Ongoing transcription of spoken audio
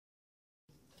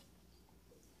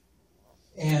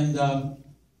And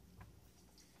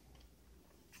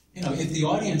if the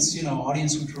audience,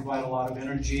 audience would provide a lot of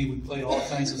energy. We played all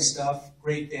kinds of stuff.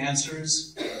 Great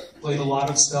dancers. Played a lot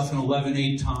of stuff in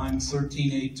 11/8 time,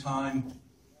 13/8 time.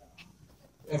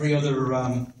 Every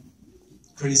other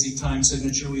crazy time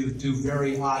signature. We would do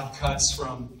very odd cuts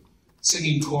from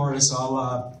singing chorus, a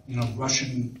la, the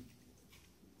Russian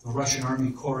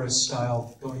Army chorus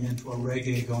style, going into a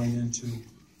reggae, going into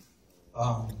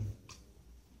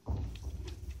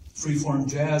freeform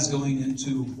jazz, going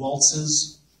into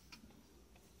waltzes.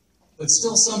 But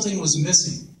still something was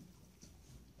missing,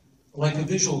 like a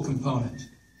visual component.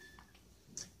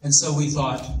 And so we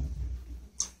thought,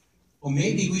 well,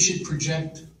 maybe we should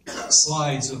project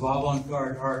slides of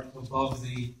avant-garde art above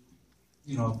the,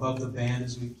 above the band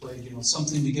as we played,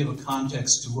 something to give a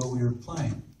context to what we were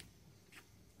playing.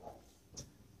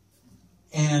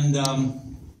 And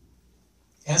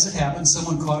as it happened,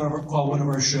 someone called one of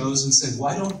our shows and said,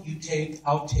 why don't you take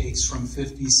outtakes from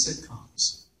 50s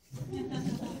sitcoms? I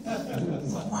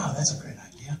thought, wow, that's a great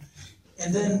idea.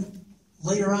 And then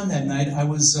later on that night, I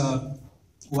was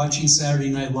watching Saturday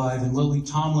Night Live, and Lily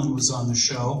Tomlin was on the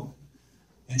show,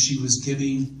 and she was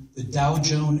giving the Dow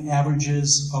Jones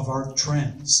averages of art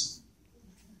trends.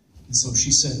 And so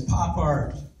she said, pop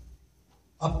art,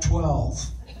 up 12.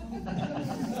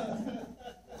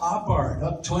 Pop art,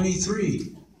 up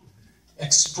 23.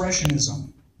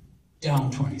 Expressionism,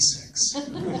 down 26.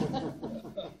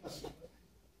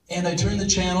 And I turned the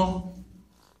channel,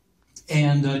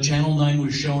 and Channel 9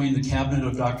 was showing The Cabinet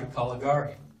of Dr.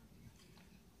 Caligari.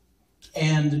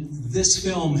 And this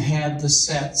film had the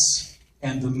sets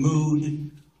and the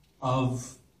mood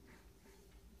of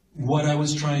what I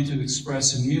was trying to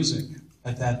express in music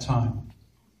at that time.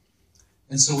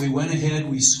 And so we went ahead,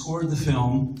 we scored the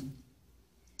film,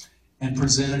 and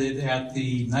presented it at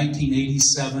the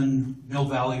 1987 Mill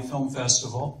Valley Film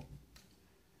Festival.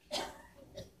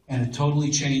 And it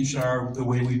totally changed the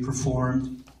way we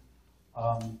performed.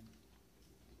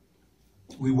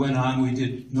 We went on, we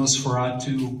did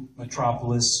Nosferatu,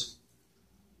 Metropolis,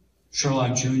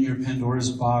 Sherlock Jr.,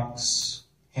 Pandora's Box,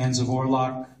 Hands of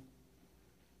Orlok.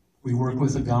 We worked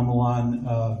with the Gamelan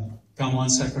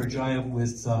Sakarjaya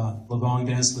with Labong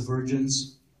Dance the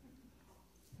Virgins.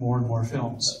 More and more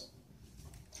films.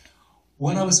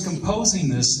 When I was composing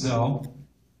this, though,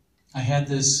 I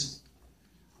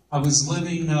was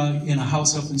living in a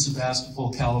house up in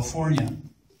Sebastopol, California,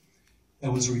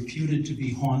 that was reputed to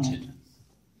be haunted.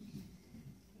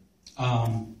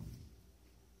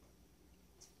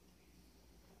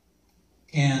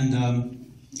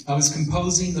 I was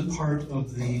composing the part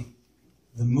of the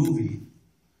movie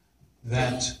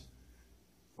that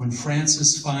when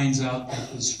Francis finds out that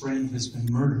his friend has been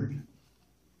murdered,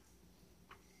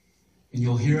 and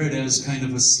you'll hear it as kind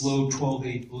of a slow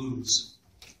 12/8 blues.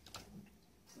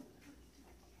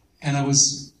 And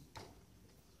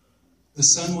the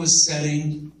sun was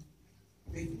setting,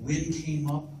 a big wind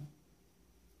came up,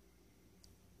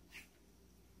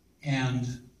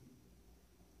 and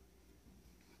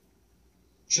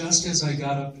just as I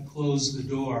got up to close the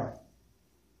door,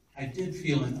 I did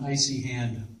feel an icy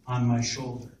hand on my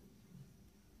shoulder.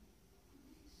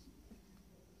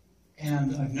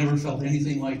 And I've never felt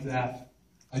anything like that.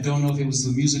 I don't know if it was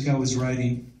the music I was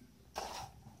writing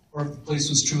or if the place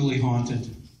was truly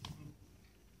haunted.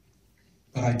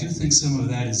 But I do think some of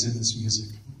that is in this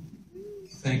music.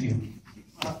 Thank you.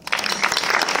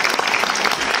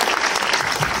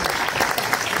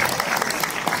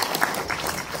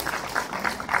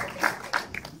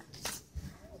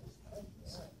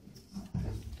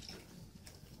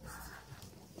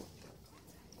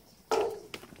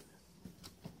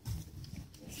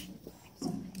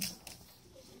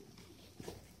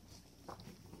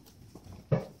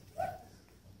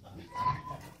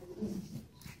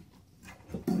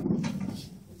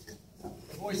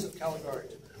 Voice of Caligari.